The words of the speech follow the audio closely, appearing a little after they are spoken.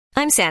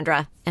I'm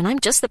Sandra, and I'm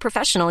just the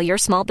professional your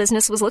small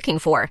business was looking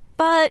for.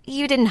 But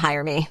you didn't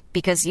hire me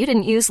because you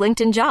didn't use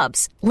LinkedIn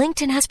Jobs.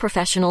 LinkedIn has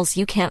professionals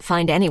you can't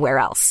find anywhere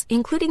else,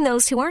 including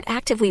those who aren't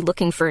actively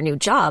looking for a new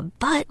job,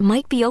 but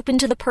might be open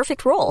to the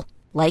perfect role,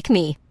 like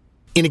me.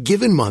 In a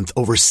given month,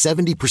 over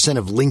 70%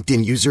 of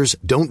LinkedIn users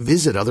don't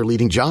visit other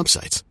leading job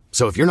sites.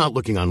 So if you're not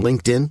looking on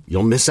LinkedIn,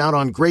 you'll miss out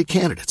on great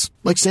candidates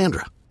like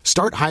Sandra.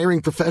 Start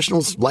hiring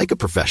professionals like a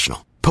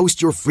professional.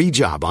 Post your free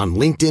job on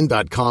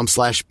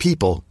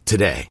linkedin.com/people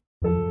today.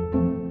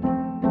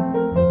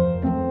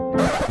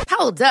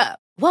 Hold up.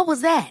 What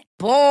was that?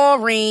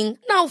 Boring.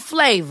 No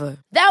flavor.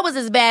 That was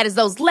as bad as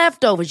those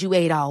leftovers you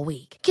ate all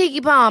week.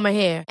 Keke Palmer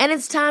here. And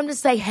it's time to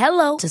say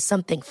hello to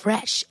something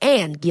fresh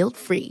and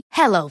guilt-free.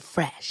 Hello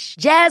Fresh.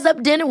 Jazz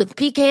up dinner with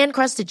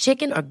pecan-crusted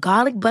chicken or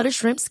garlic butter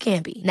shrimp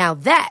scampi. Now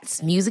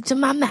that's music to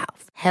my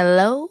mouth.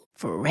 Hello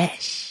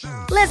Fresh.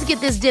 Let's get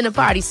this dinner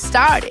party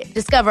started.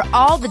 Discover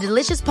all the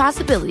delicious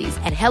possibilities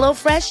at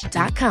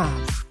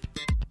hellofresh.com.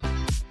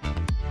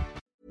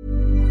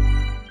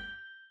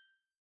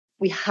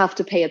 We have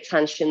to pay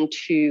attention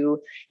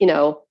to,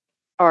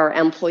 our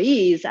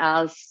employees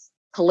as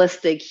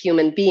holistic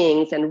human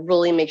beings and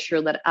really make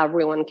sure that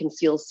everyone can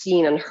feel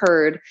seen and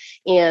heard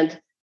and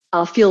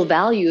feel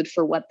valued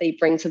for what they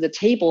bring to the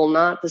table,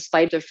 not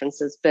despite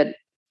differences, but,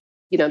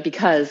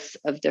 because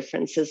of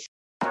differences.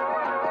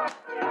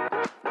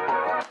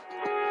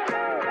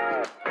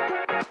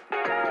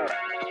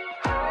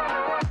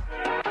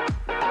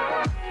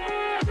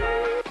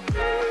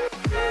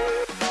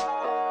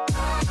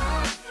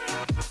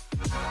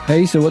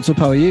 Hey, so what's up?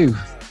 How are you?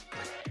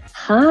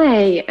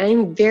 Hi,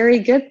 I'm very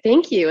good.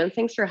 Thank you. And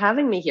thanks for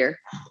having me here.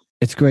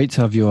 It's great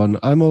to have you on.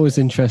 I'm always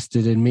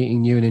interested in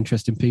meeting new and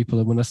interesting people.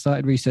 And when I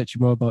started researching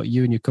more about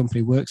you and your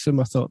company, Worksome,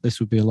 I thought this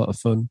would be a lot of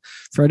fun.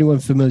 For anyone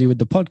familiar with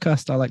the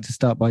podcast, I like to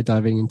start by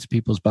diving into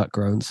people's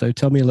backgrounds. So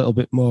tell me a little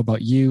bit more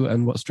about you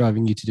and what's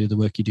driving you to do the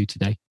work you do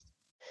today.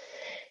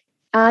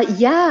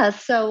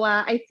 So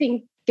I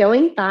think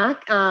going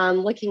back,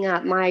 looking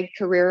at my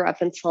career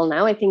up until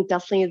now, I think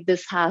definitely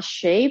this has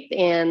shaped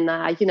and,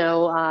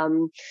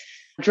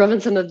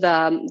 driven some of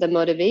the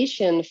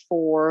motivation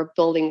for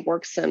building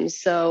Worksome.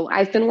 So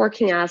I've been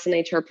working as an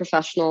HR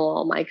professional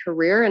all my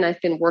career, and I've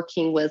been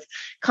working with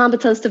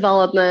competence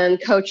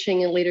development,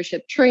 coaching and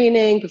leadership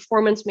training,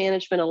 performance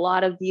management, a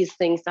lot of these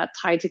things that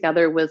tie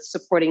together with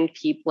supporting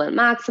people and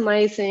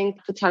maximizing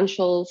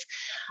potentials.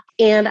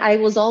 And I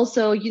was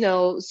also,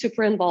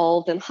 super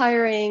involved in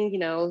hiring,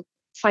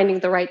 finding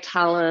the right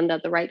talent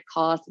at the right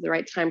cost at the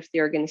right time for the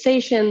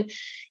organization.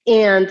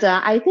 And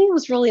I think it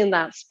was really in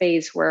that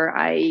space where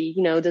I,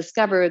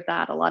 discovered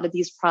that a lot of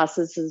these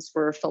processes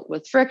were filled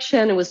with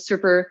friction. It was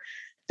super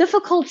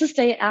difficult to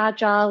stay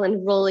agile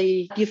and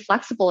really be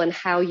flexible in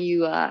how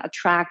you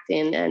attract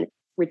and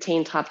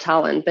retain top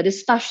talent, but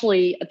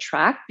especially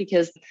attract,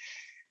 because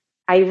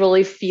I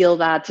really feel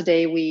that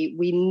today we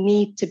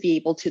need to be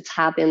able to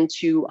tap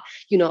into,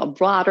 a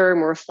broader,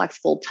 more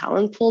flexible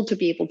talent pool to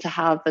be able to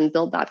have and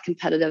build that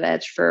competitive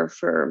edge for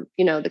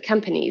the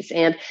companies.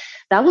 And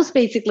that was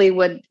basically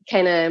what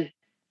kind of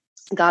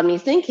got me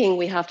thinking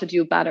we have to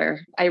do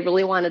better. I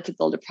really wanted to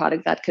build a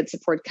product that could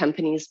support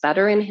companies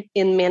better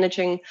in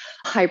managing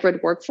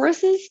hybrid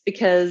workforces,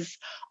 because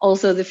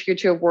also the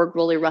future of work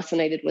really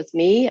resonated with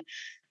me.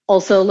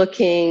 Also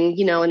looking,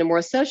 in a more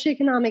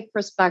socioeconomic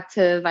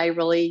perspective, I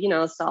really,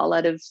 saw a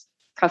lot of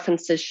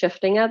preferences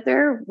shifting out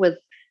there with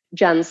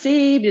Gen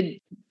Z, the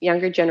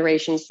younger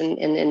generations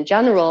in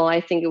general.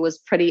 I think it was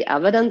pretty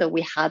evident that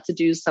we had to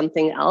do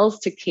something else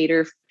to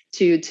cater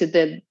to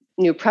the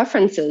new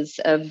preferences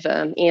of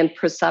and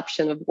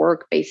perception of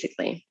work,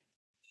 basically.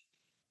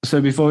 So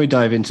before we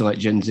dive into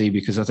Gen Z,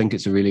 because I think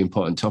it's a really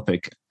important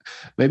topic,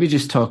 maybe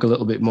just talk a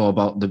little bit more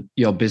about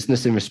your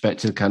business in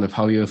respect to kind of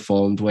how you were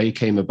formed, where you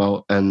came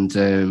about, and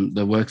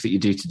the work that you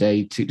do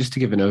today, just to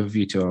give an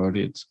overview to our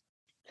audience.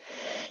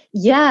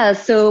 Yeah,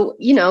 so,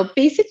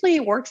 basically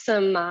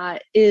Worksome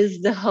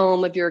is the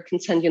home of your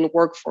contingent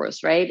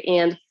workforce, right?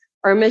 And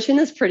our mission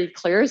is pretty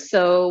clear.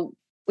 So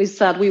we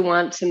said we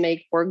want to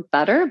make work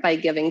better by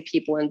giving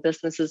people and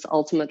businesses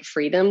ultimate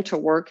freedom to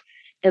work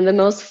in the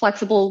most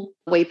flexible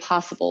way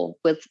possible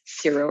with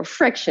zero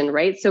friction,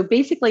 right? So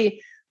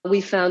basically, we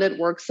founded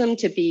Worksome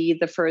to be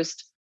the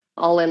first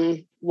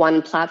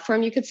all-in-one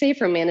platform, you could say,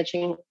 for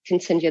managing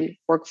contingent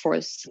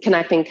workforce,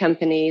 connecting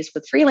companies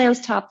with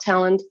freelance top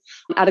talent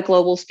at a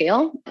global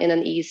scale in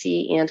an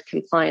easy and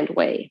compliant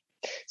way.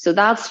 So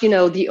that's,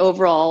 the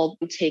overall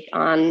take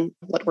on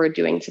what we're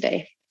doing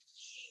today.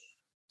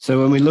 So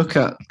when we look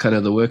at kind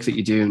of the work that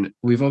you're doing,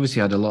 we've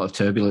obviously had a lot of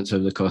turbulence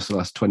over the course of the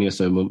last 20 or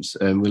so months.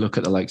 We look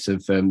at the likes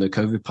of the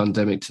COVID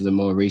pandemic to the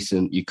more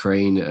recent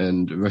Ukraine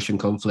and Russian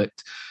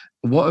conflict.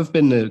 What have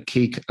been the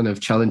key kind of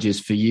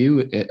challenges for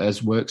you as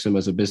Worksome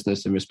as a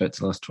business in respect to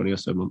the last 20 or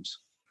so months?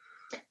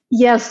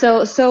 Yeah,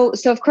 so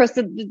of course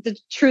the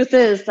truth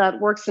is that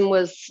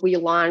we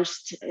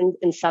launched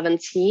in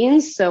 17.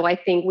 So I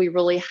think we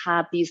really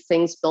had these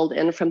things built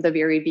in from the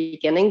very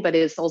beginning, but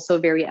it's also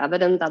very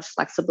evident that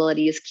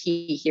flexibility is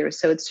key here.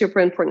 So it's super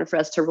important for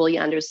us to really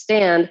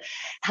understand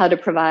how to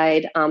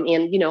provide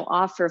and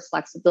offer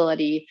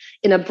flexibility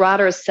in a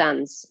broader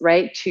sense,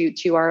 right,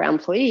 to our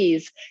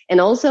employees, and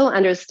also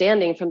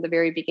understanding from the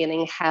very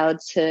beginning how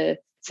to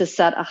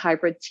set a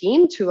hybrid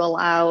team to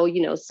allow,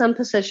 some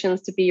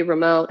positions to be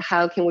remote.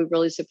 How can we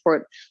really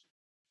support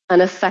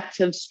an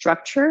effective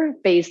structure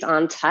based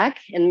on tech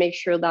and make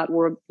sure that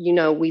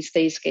we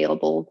stay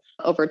scalable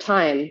over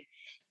time?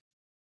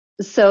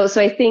 So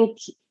I think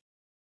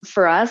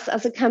for us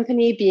as a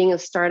company, being a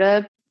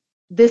startup,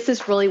 this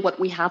is really what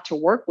we have to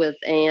work with.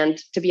 And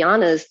to be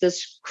honest,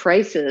 this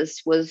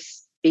crisis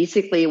was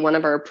basically one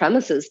of our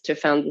premises to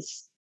found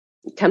this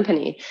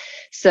company.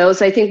 So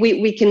I think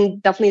we can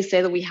definitely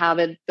say that we have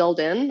it built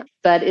in,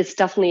 but it's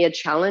definitely a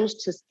challenge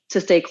to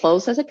stay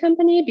close as a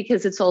company,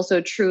 because it's also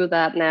true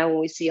that now when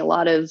we see a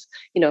lot of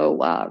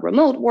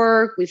remote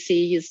work, we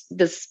see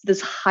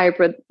this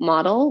hybrid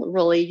model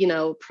really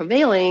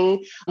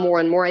prevailing more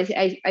and more.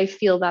 I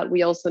feel that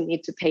we also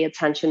need to pay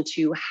attention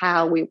to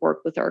how we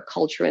work with our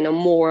culture in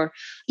a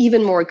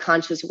even more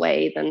conscious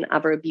way than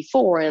ever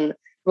before, and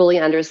really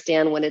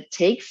understand what it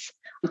takes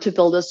to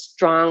build a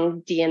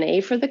strong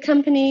DNA for the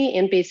company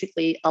and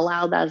basically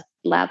allow that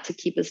lab to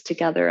keep us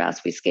together as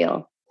we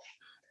scale.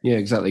 Yeah,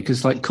 exactly.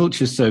 Because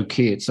culture is so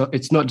key.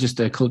 It's not just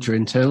a culture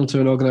internal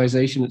to an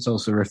organization. It's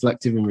also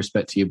reflective in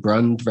respect to your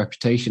brand,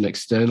 reputation,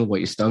 external, what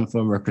you stand for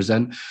and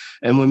represent.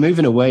 And we're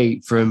moving away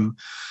from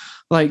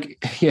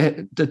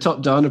the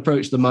top-down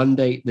approach, the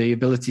mandate, the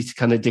ability to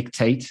kind of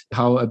dictate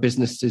how a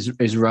business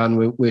is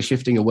run. We're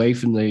shifting away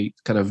from the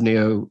kind of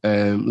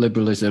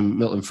neo-liberalism,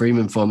 Milton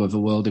Friedman form of a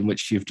world in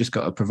which you've just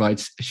got to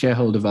provide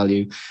shareholder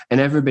value and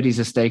everybody's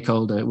a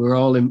stakeholder. We're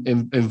all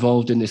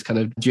involved in this kind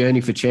of journey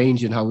for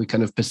change and how we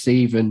kind of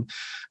perceive and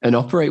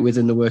operate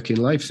within the working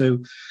life. So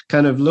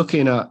kind of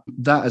looking at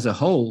that as a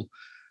whole,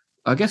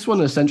 I guess one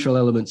of the central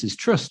elements is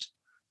trust.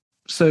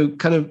 So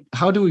kind of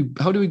how do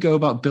we go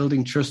about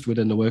building trust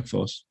within the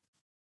workforce?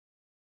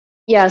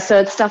 Yeah, so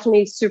it's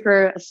definitely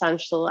super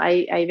essential.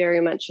 I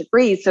very much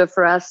agree. So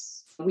for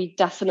us, we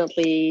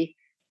definitely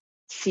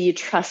see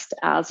trust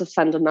as a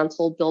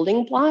fundamental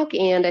building block.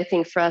 And I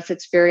think for us,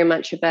 it's very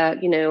much about,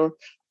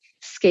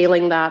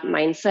 scaling that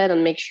mindset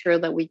and make sure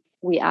that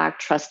we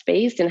act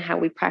trust-based in how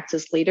we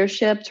practice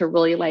leadership to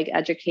really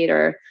educate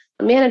our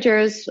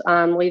managers,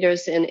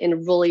 leaders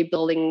in really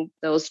building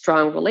those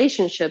strong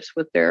relationships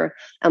with their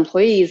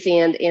employees.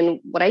 And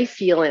what I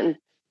feel, and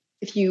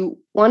if you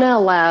want to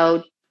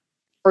allow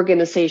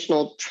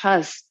organizational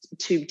trust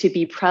to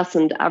be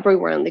present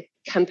everywhere in the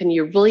company,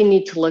 you really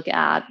need to look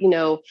at,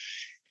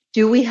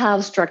 do we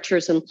have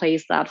structures in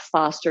place that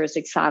fosters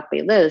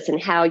exactly this?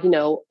 And how,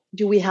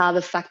 do we have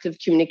effective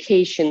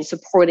communication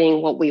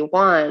supporting what we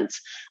want?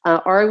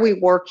 Are we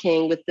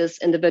working with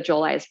this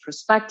individualized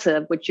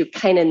perspective, which you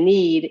kind of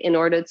need in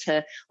order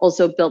to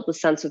also build the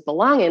sense of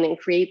belonging and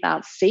create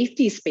that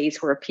safety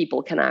space where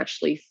people can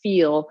actually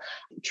feel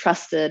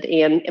trusted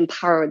and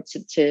empowered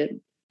to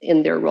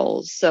in their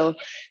roles? So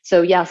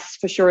yes,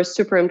 for sure, a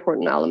super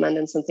important element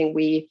and something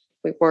we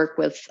work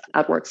with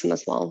at Worksome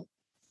as well.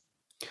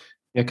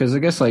 Yeah, because I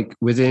guess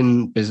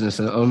within business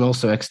and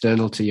also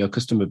external to your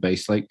customer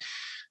base,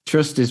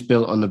 trust is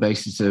built on the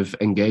basis of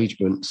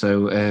engagement.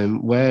 So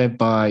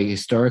whereby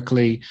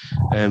historically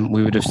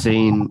we would have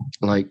seen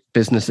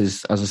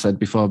businesses, as I said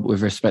before,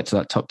 with respect to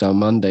that top-down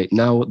mandate,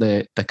 now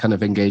they're kind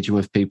of engaging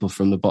with people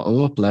from the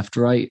bottom up, left,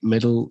 right,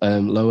 middle,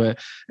 lower.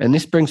 And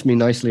this brings me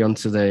nicely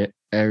onto the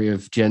area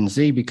of Gen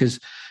Z, because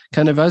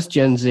kind of as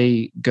Gen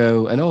Z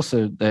go, and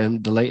also the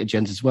later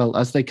gens as well,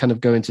 as they kind of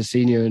go into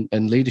senior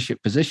and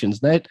leadership positions,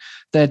 their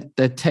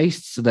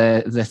tastes,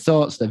 their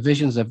thoughts, their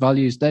visions, their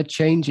values, they're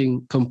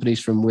changing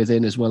companies from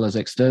within as well as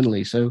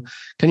externally. So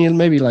can you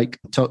maybe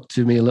talk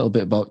to me a little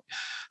bit about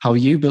how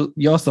you built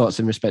your thoughts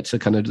in respect to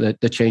kind of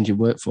the changing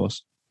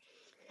workforce?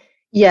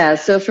 Yeah,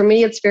 so for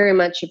me, it's very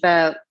much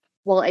about,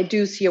 I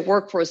do see a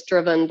workforce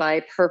driven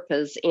by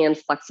purpose and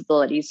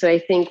flexibility. So I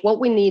think what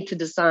we need to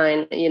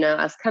design,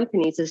 as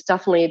companies is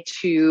definitely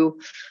to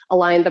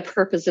align the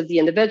purpose of the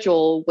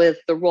individual with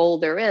the role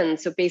they're in.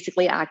 So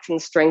basically acting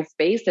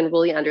strength-based and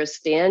really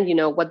understand,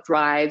 what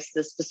drives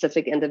the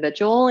specific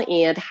individual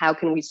and how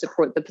can we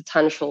support the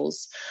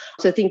potentials.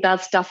 So I think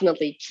that's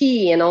definitely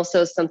key, and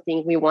also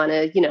something we want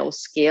to,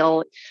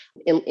 scale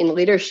in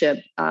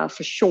leadership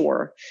for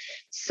sure.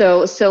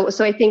 So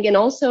I think, and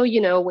also,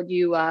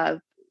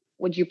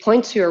 what you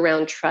point to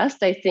around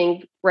trust, I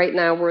think right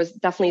now we're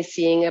definitely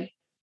seeing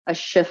a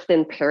shift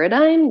in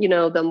paradigm,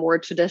 the more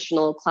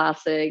traditional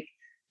classic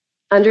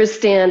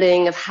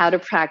understanding of how to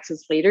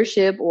practice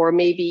leadership, or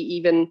maybe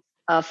even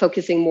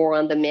focusing more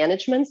on the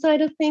management side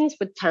of things,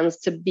 which tends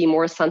to be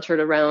more centered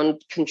around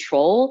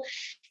control.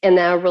 And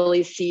now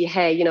really see,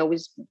 hey,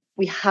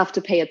 we have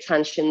to pay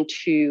attention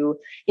to,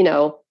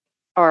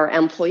 our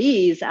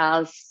employees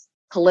as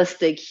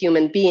holistic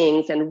human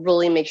beings and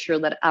really make sure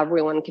that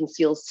everyone can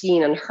feel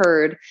seen and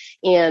heard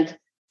and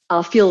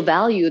feel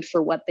valued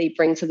for what they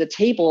bring to the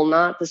table,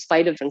 not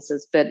despite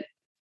differences, but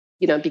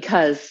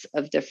because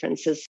of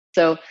differences.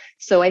 So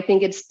I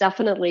think it's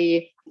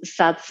definitely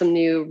set some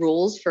new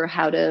rules for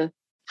how to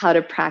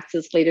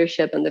practice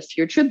leadership in the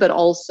future, but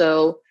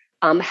also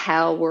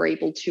how we're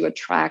able to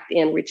attract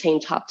and retain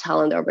top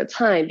talent over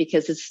time,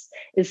 because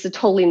it's a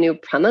totally new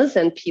premise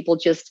and people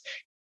just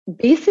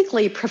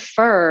basically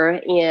prefer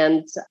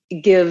and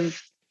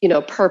give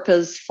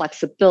purpose,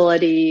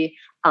 flexibility,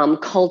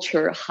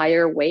 culture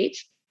higher weight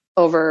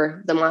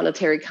over the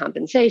monetary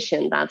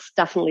compensation. That's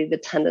definitely the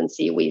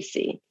tendency we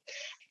see.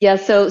 Yeah,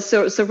 so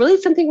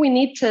really something we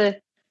need to,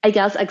 I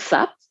guess,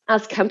 accept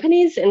as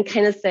companies and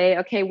kind of say,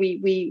 okay,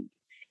 we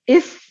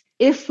if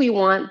we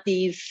want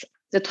the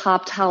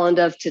top talent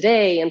of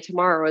today and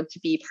tomorrow to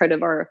be part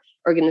of our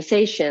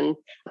organization,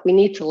 we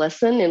need to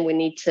listen and we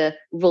need to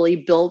really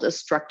build a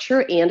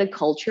structure and a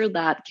culture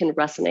that can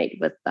resonate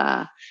with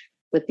the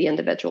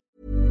individual.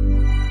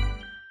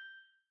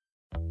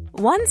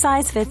 One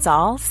size fits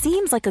all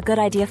seems like a good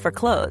idea for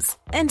clothes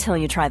until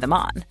you try them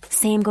on.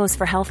 Same goes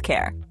for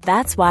healthcare.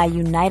 That's why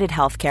United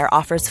Healthcare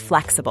offers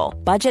flexible,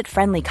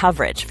 budget-friendly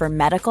coverage for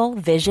medical,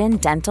 vision,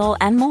 dental,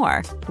 and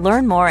more.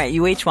 Learn more at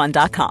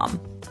uh1.com.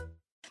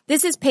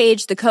 This is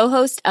Paige, the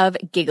co-host of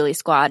Giggly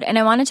Squad, and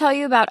I want to tell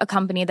you about a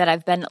company that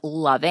I've been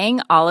loving,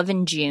 Olive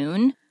 &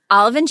 June.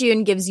 Olive &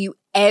 June gives you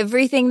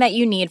everything that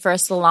you need for a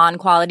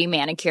salon-quality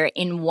manicure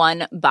in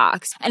one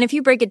box. And if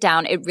you break it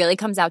down, it really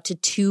comes out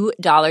to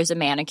 $2 a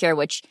manicure,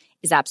 which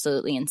is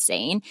absolutely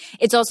insane.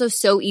 It's also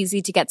so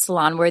easy to get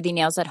salon-worthy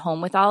nails at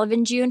home with Olive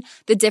 & June.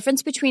 The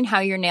difference between how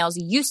your nails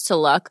used to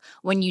look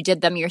when you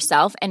did them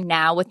yourself and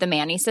now with the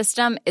Mani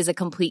system is a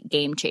complete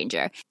game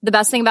changer. The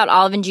best thing about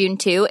Olive & June,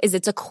 too, is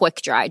it's a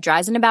quick dry.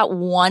 Dries in about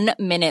 1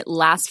 minute,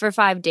 lasts for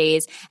 5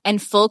 days,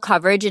 and full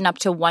coverage in up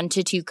to 1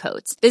 to 2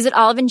 coats. Visit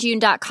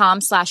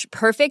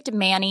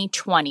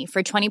oliveandjune.com/perfectmani20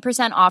 for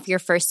 20% off your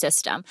first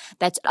system.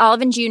 That's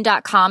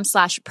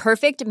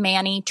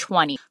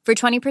oliveandjune.com/perfectmani20 for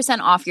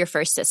 20% off your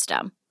first system.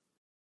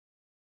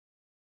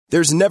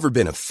 There's never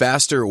been a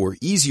faster or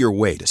easier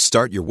way to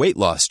start your weight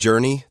loss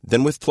journey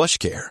than with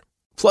PlushCare.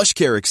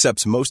 PlushCare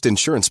accepts most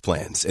insurance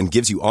plans and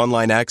gives you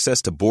online access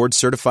to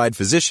board-certified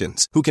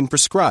physicians who can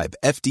prescribe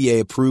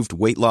FDA-approved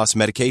weight loss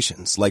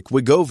medications like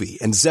Wegovy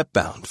and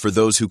Zepbound for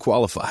those who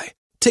qualify.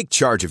 Take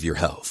charge of your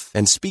health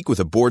and speak with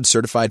a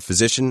board-certified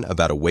physician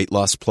about a weight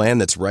loss plan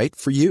that's right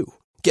for you.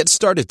 Get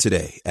started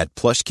today at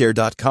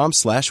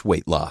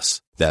plushcare.com/weight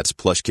loss. That's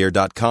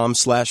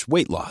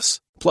plushcare.com/weight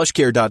loss.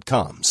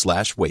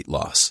 plushcare.com/weight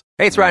loss.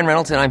 Hey, it's Ryan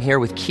Reynolds, and I'm here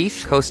with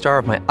Keith, co-star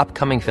of my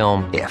upcoming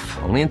film, If,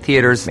 only in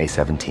theaters May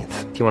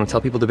 17th. Do you want to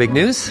tell people the big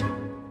news?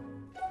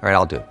 All right,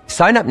 I'll do it.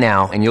 Sign up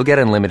now and you'll get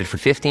unlimited for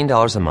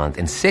 $15 a month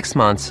and 6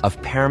 months of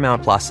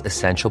Paramount Plus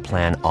Essential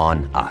Plan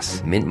on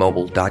us.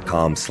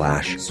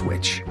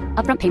 MintMobile.com/switch.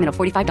 Upfront payment of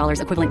 $45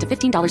 equivalent to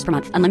 $15 per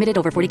month. Unlimited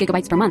over 40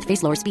 gigabytes per month.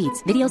 Face lower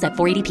speeds. Videos at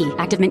 480p.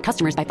 Active Mint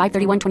customers by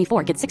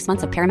 531.24 get 6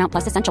 months of Paramount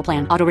Plus Essential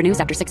Plan. Auto renews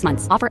after 6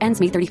 months. Offer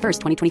ends May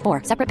 31st,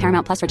 2024. Separate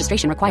Paramount Plus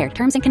registration required.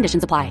 Terms and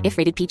conditions apply if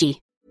rated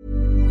PG.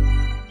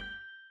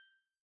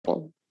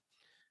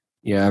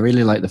 Yeah, I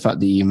really like the fact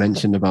that you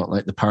mentioned about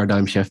like the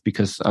paradigm shift,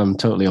 because I'm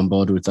totally on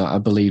board with that. I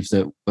believe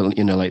that, well,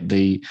 like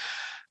the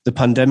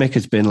pandemic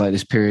has been like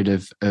this period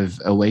of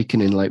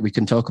awakening. Like we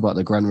can talk about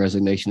the grand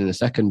resignation in a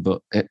second,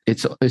 but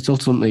it's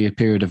ultimately a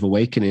period of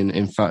awakening.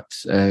 In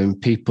fact,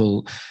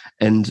 people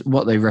and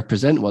what they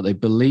represent, what they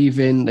believe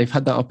in, they've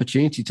had that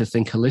opportunity to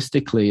think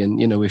holistically. And,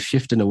 we're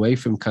shifting away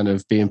from kind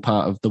of being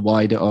part of the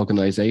wider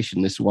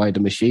organization, this wider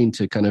machine,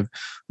 to kind of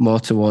more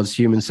towards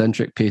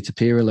human-centric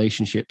peer-to-peer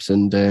relationships.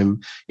 And,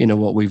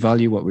 what we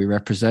value, what we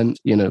represent,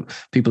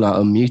 people are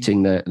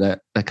unmuting,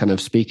 they're kind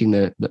of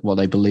speaking what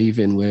they believe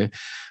in. We're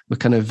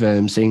kind of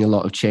seeing a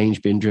lot of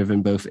change being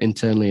driven both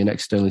internally and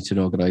externally to an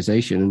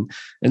organization.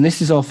 And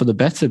this is all for the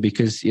better,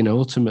 because,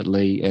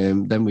 ultimately,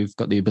 then we've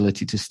got the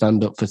ability to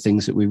stand up for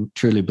things that we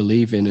truly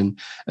believe in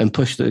and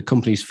push the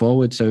companies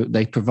forward. So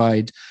they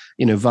provide,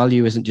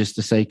 value isn't just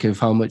the sake of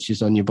how much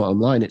is on your bottom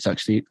line. It's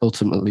actually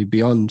ultimately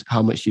beyond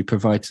how much you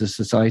provide to the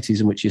societies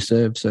in which you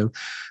serve. So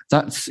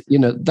that's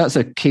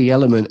a key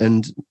element.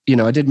 And,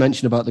 I did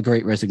mention about the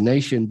Great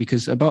Resignation,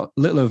 because about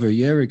a little over a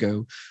year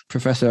ago,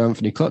 Professor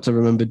Anthony Klotz, I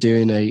remember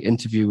doing a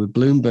interview with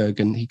Bloomberg,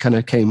 and he kind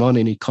of came on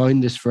and he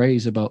coined this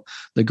phrase about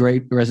the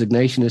Great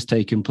Resignation has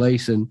taken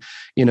place. And,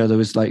 there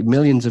was like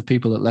millions of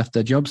people that left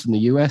their jobs in the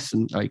US,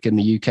 and like in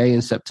the UK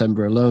in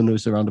September alone, there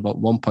was around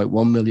about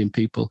 1.1 million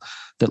people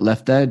that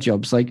left their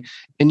jobs. Like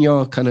in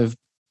your kind of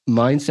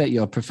mindset,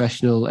 your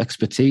professional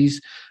expertise,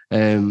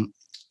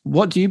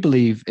 what do you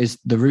believe is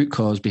the root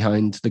cause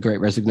behind the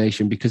Great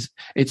Resignation? Because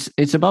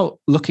it's about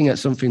looking at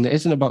something that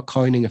isn't about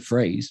coining a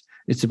phrase.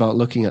 It's about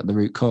looking at the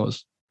root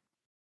cause.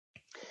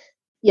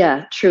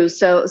 Yeah, true.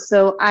 So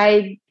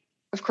I,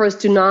 of course,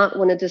 do not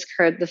want to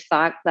discard the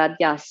fact that,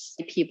 yes,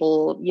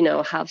 people,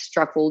 have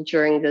struggled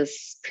during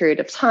this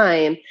period of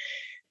time.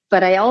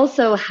 But I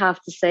also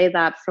have to say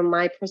that from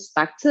my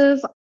perspective,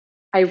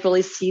 I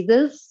really see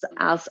this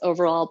as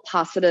overall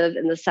positive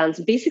in the sense,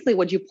 basically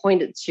what you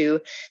pointed to,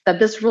 that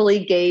this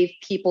really gave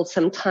people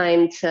some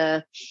time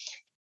to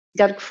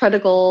get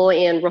critical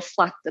and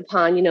reflect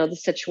upon, the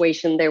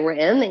situation they were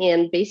in,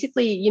 and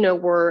basically,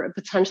 were a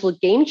potential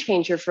game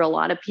changer for a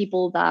lot of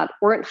people that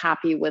weren't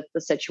happy with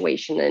the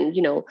situation and,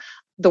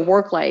 the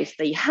work life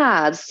they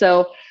had.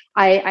 So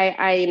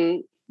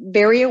I'm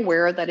very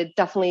aware that it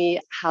definitely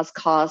has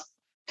caused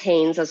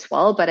pains as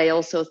well, but I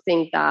also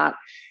think that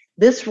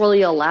this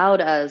really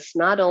allowed us,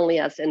 not only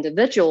as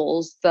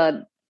individuals,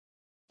 but,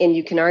 and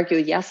you can argue,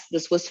 yes,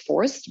 this was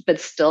forced, but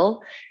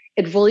still,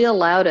 it really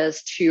allowed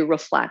us to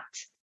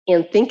reflect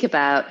and think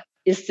about,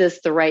 is this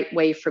the right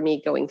way for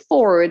me going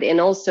forward? And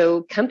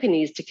also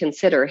companies to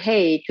consider,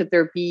 hey, could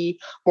there be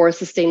more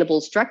sustainable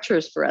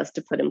structures for us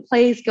to put in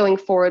place going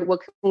forward?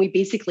 What can we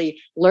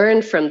basically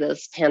learn from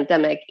this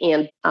pandemic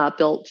and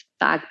build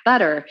back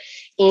better?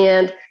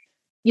 And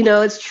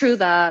it's true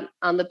that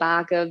on the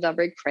back of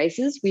every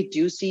crisis, we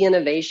do see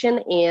innovation.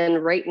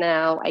 And right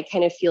now, I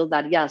kind of feel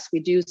that, yes, we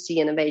do see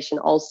innovation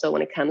also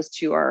when it comes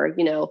to our,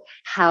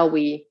 how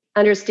we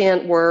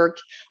understand work,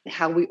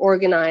 how we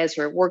organize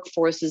our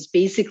workforces,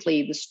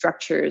 basically the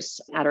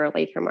structures at our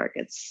labor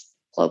markets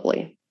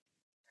globally.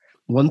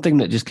 One thing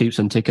that just keeps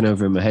on ticking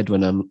over in my head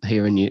when I'm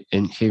hearing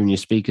you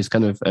speak is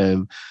kind of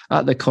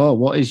at the core,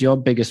 what is your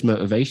biggest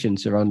motivation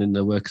surrounding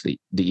the work that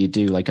you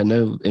do? Like, I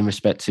know in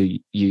respect to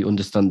you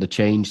understand the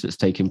change that's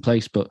taking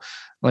place, but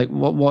like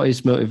what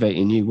is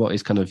motivating you? What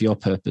is kind of your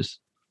purpose?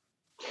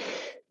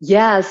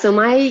 Yeah, so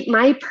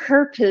my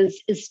purpose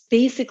is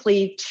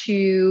basically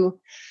to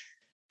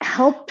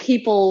help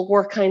people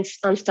work on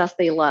stuff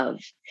they love.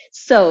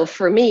 So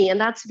for me, and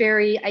that's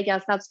very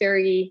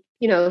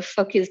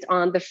focused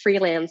on the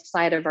freelance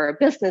side of our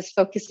business,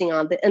 focusing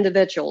on the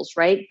individuals,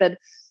 right? But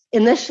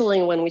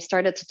initially, when we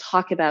started to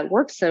talk about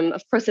WorkSim,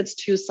 of course, it's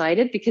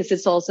two-sided because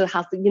it's also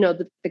has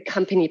the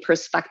company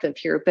perspective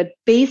here. But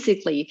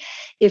basically,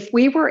 if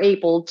we were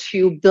able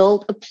to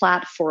build a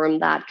platform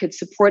that could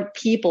support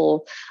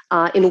people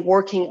in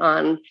working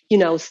on,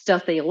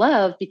 stuff they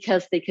love,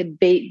 because they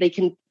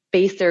can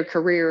base their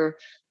career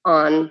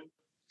on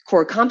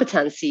core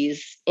competencies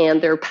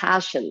and their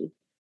passion.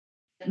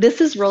 This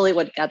is really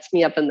what gets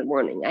me up in the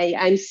morning.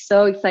 I'm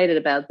so excited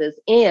about this,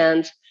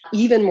 and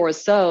even more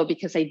so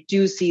because I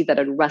do see that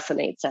it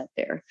resonates out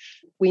there.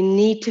 We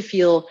need to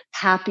feel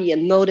happy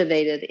and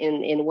motivated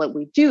in what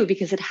we do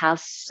because it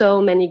has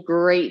so many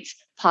great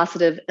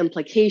positive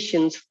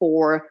implications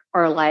for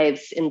our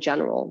lives in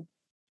general.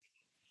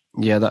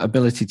 Yeah, that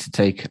ability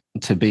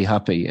to be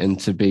happy and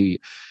to be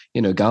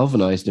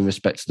galvanized in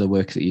respect to the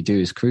work that you do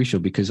is crucial,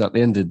 because at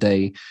the end of the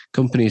day,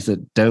 companies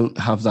that don't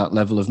have that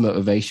level of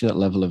motivation, that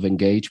level of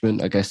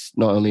engagement, I guess,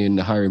 not only in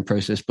the hiring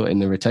process, but in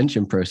the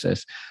retention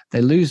process,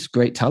 they lose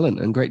great talent,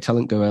 and great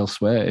talent go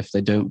elsewhere if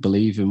they don't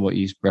believe in what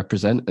you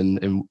represent.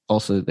 And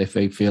also if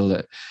they feel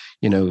that,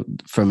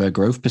 from a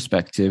growth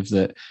perspective,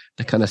 that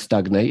they're kind of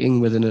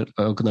stagnating within an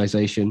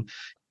organization.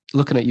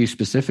 Looking at you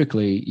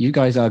specifically, you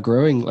guys are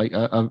growing. Like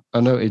I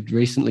noted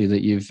recently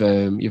that you've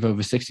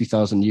over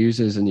 60,000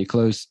 users, and you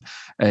closed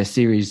a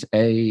Series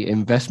A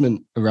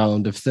investment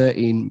round of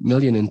 13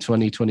 million in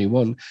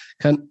 2021.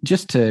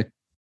 Just to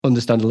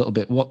understand a little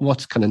bit,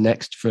 what's kind of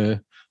next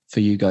for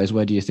you guys?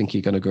 Where do you think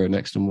you're going to grow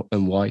next,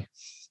 and why?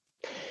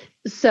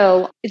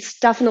 So it's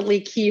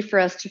definitely key for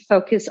us to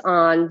focus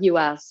on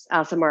US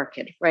as a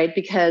market, right?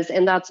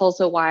 And that's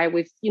also why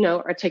we've,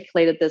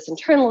 articulated this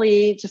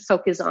internally to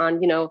focus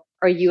on,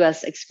 our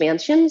US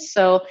expansion.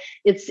 So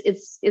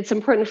it's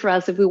important for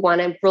us, if we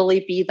want to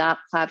really be that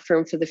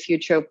platform for the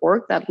future of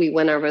work, that we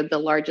win over the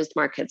largest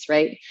markets,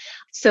 right?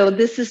 So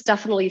this is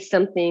definitely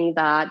something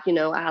that,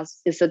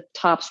 as is a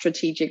top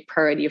strategic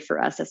priority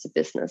for us as a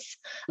business.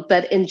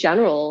 But in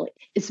general,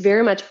 it's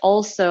very much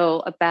also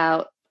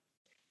about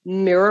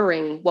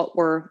mirroring what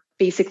we're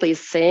basically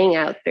saying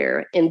out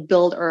there and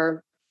build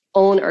our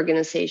own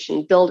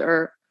organization, build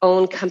our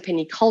own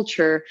company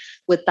culture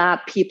with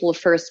that people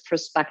first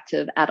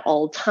perspective at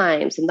all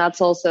times. And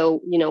that's also,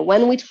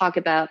 when we talk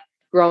about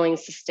growing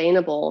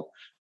sustainable,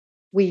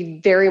 we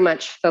very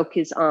much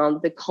focus on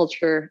the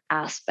culture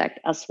aspect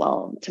as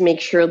well, to make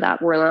sure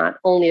that we're not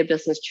only a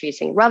business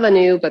chasing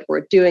revenue, but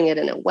we're doing it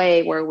in a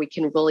way where we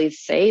can really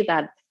say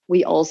that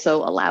we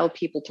also allow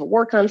people to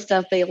work on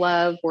stuff they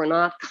love. We're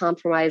not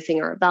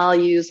compromising our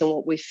values and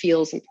what we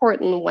feel is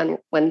important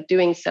when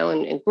doing so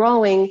and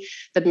growing,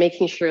 but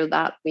making sure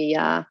that we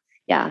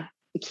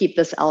keep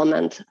this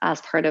element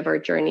as part of our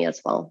journey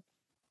as well.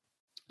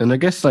 And I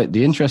guess like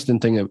the interesting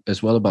thing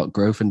as well about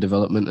growth and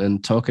development,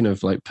 and talking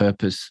of like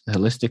purpose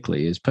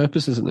holistically, is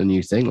purpose isn't a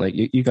new thing. Like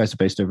you guys are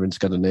based over in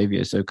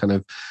Scandinavia. So kind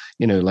of,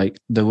 like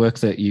the work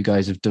that you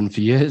guys have done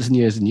for years and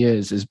years and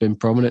years has been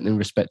prominent in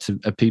respect to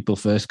a people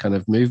first kind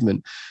of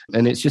movement.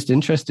 And it's just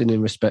interesting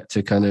in respect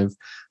to kind of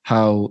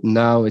how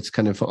now it's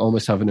kind of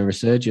almost having a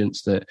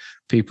resurgence, that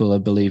people are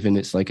believing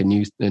it's like a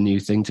new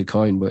thing to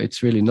coin, but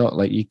it's really not.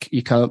 Like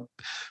you can't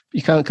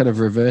you can't kind of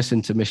reverse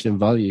into mission and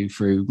value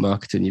through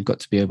marketing. You've got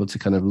to be able to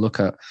kind of look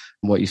at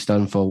what you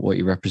stand for, what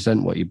you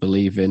represent, what you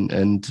believe in,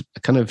 and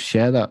kind of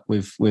share that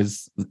with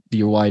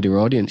your wider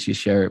audience. You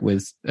share it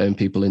with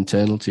people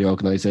internal to your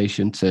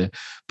organization to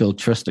build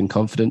trust and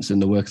confidence in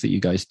the work that you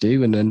guys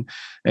do. And then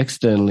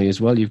externally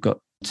as well, you've got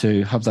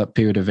to have that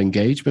period of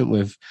engagement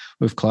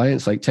with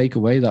clients, like take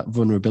away that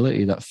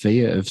vulnerability, that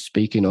fear of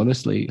speaking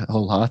honestly,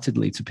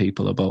 wholeheartedly to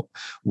people about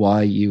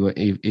why you are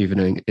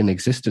even in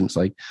existence.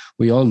 Like,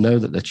 we all know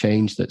that the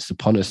change that's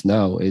upon us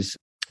now is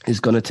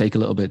going to take a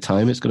little bit of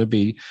time. It's going to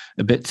be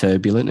a bit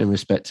turbulent in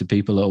respect to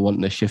people that are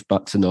wanting to shift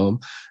back to norm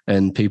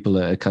and people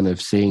that are kind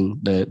of seeing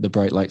the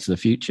bright lights of the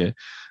future.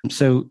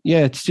 So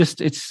yeah, it's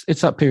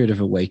that period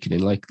of awakening,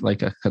 like I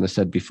kind of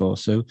said before.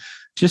 So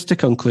just to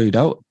conclude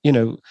out,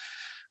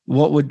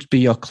 what would be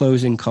your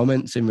closing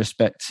comments in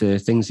respect to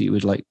things that you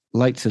would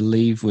like to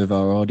leave with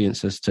our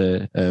audience as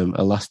to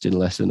a lasting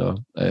lesson or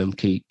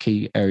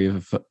key area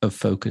of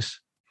focus?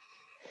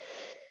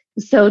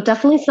 So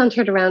definitely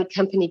centered around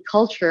company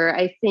culture.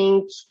 I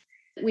think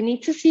we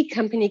need to see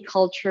company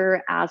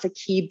culture as a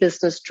key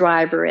business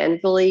driver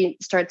and really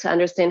start to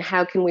understand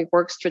how can we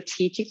work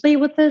strategically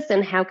with this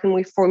and how can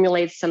we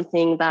formulate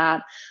something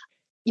that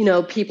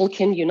people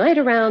can unite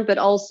around, but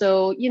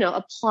also,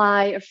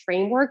 apply a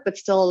framework, but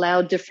still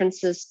allow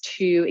differences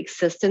to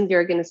exist in the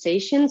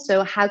organization.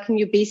 So how can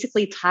you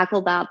basically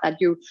tackle that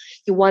you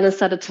want to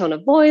set a tone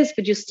of voice,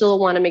 but you still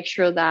want to make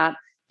sure that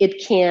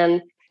it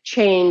can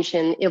change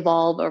and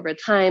evolve over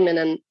time in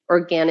an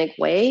organic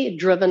way,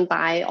 driven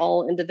by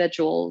all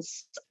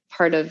individuals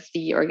part of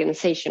the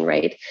organization,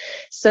 right?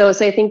 So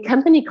I think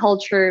company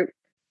culture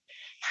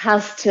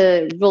has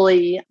to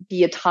really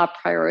be a top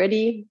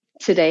priority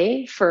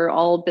today for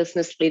all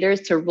business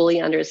leaders to really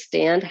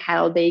understand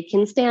how they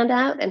can stand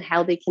out and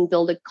how they can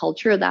build a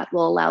culture that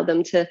will allow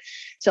them to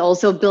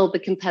also build the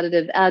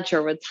competitive edge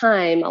over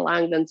time,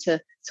 allowing them to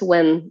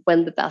win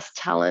the best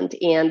talent.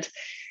 And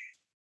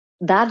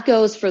that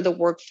goes for the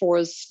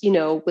workforce,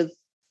 with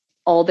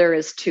all there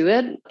is to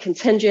it,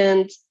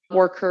 contingent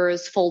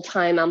workers,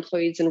 full-time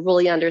employees, and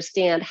really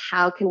understand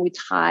how can we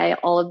tie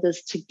all of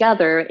this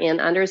together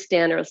and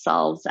understand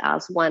ourselves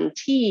as one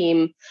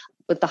team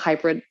with the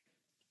hybrid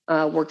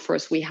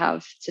workforce we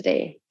have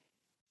today.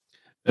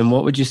 And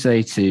what would you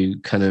say to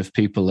kind of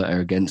people that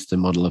are against the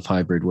model of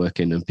hybrid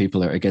working and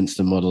people that are against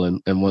the model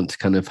and want to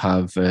kind of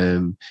have,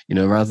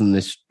 rather than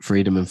this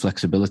freedom and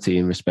flexibility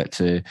in respect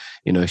to,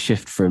 a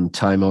shift from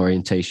time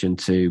orientation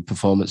to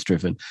performance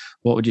driven?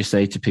 What would you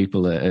say to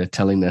people that are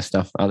telling their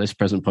staff at this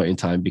present point in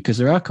time, because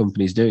there are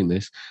companies doing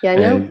this,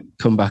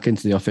 come back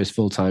into the office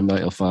full time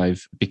 9 to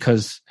 5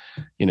 because,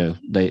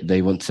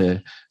 they want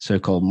to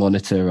so-called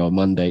monitor or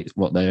mandate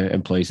what their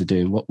employees are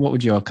doing? What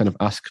would your kind of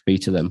ask be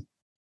to them?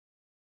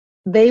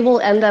 They will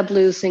end up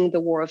losing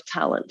the war of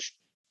talent.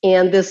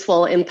 And this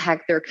will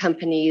impact their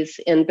companies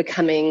in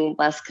becoming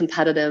less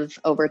competitive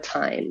over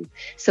time.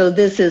 So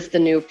this is the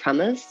new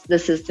premise.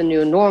 This is the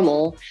new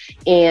normal.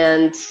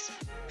 And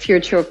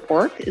future of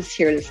work is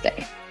here to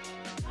stay.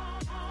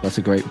 That's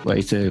a great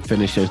way to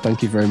finish. So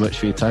thank you very much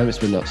for your time. It's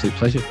been an absolute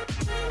pleasure.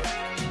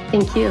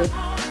 Thank you.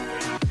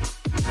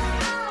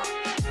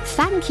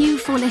 Thank you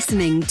for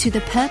listening to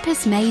the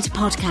Purpose Made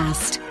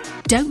podcast.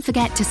 Don't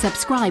forget to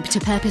subscribe to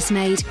Purpose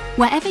Made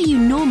wherever you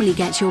normally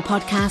get your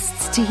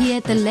podcasts to hear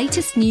the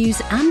latest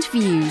news and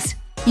views.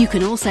 You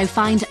can also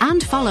find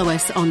and follow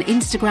us on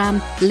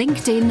Instagram,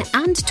 LinkedIn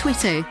and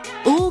Twitter,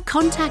 or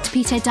contact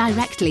Peter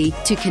directly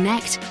to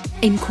connect,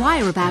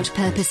 inquire about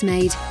Purpose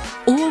Made,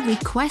 or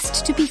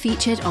request to be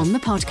featured on the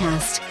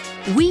podcast.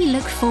 We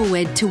look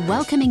forward to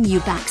welcoming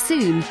you back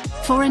soon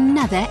for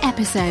another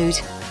episode.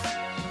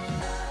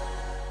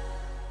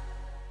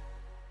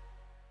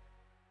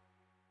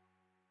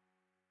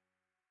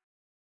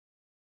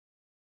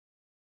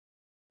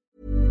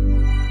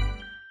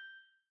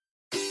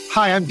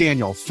 Hi, I'm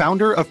Daniel,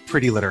 founder of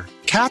Pretty Litter.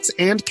 Cats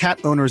and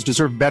cat owners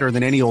deserve better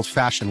than any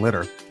old-fashioned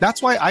litter.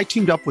 That's why I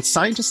teamed up with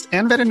scientists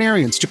and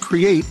veterinarians to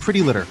create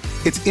Pretty Litter.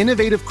 Its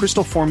innovative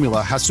crystal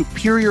formula has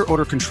superior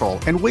odor control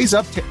and weighs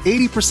up to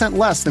 80%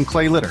 less than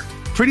clay litter.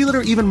 Pretty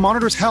Litter even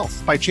monitors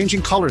health by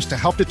changing colors to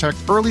help detect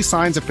early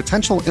signs of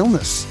potential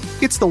illness.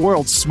 It's the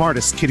world's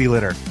smartest kitty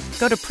litter.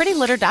 Go to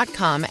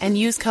prettylitter.com and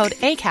use code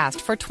ACAST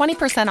for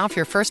 20% off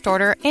your first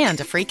order and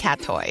a free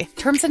cat toy.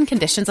 Terms and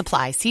conditions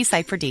apply. See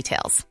site for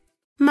details.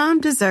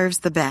 Mom deserves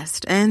the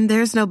best, and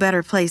there's no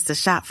better place to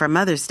shop for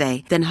Mother's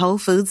Day than Whole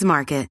Foods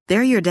Market.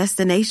 They're your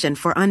destination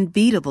for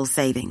unbeatable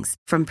savings,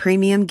 from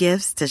premium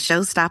gifts to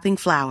show-stopping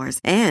flowers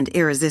and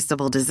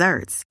irresistible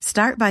desserts.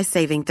 Start by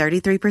saving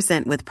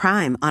 33% with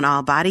Prime on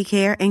all body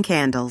care and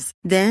candles.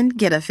 Then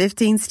get a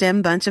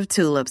 15-stem bunch of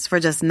tulips for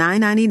just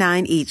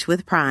 $9.99 each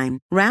with Prime.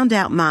 Round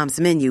out Mom's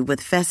menu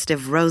with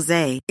festive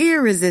rosé,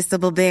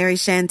 irresistible berry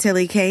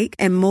chantilly cake,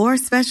 and more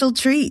special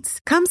treats.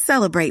 Come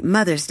celebrate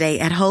Mother's Day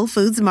at Whole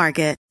Foods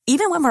Market.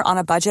 Even when we're on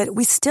a budget,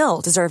 we still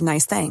deserve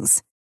nice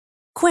things.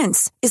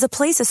 Quince is a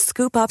place to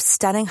scoop up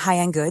stunning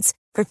high-end goods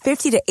for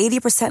 50 to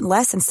 80%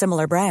 less than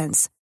similar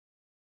brands.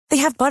 They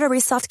have buttery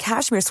soft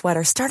cashmere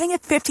sweaters starting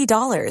at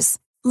 $50,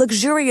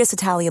 luxurious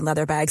Italian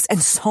leather bags,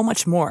 and so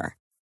much more.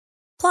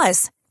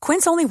 Plus,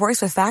 Quince only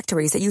works with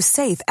factories that use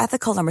safe,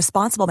 ethical, and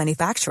responsible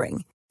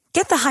manufacturing.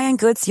 Get the high-end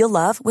goods you'll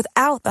love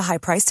without the high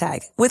price tag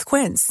with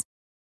Quince.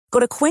 Go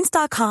to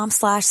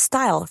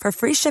quince.com/style for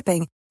free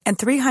shipping and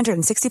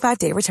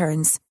 365-day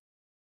returns.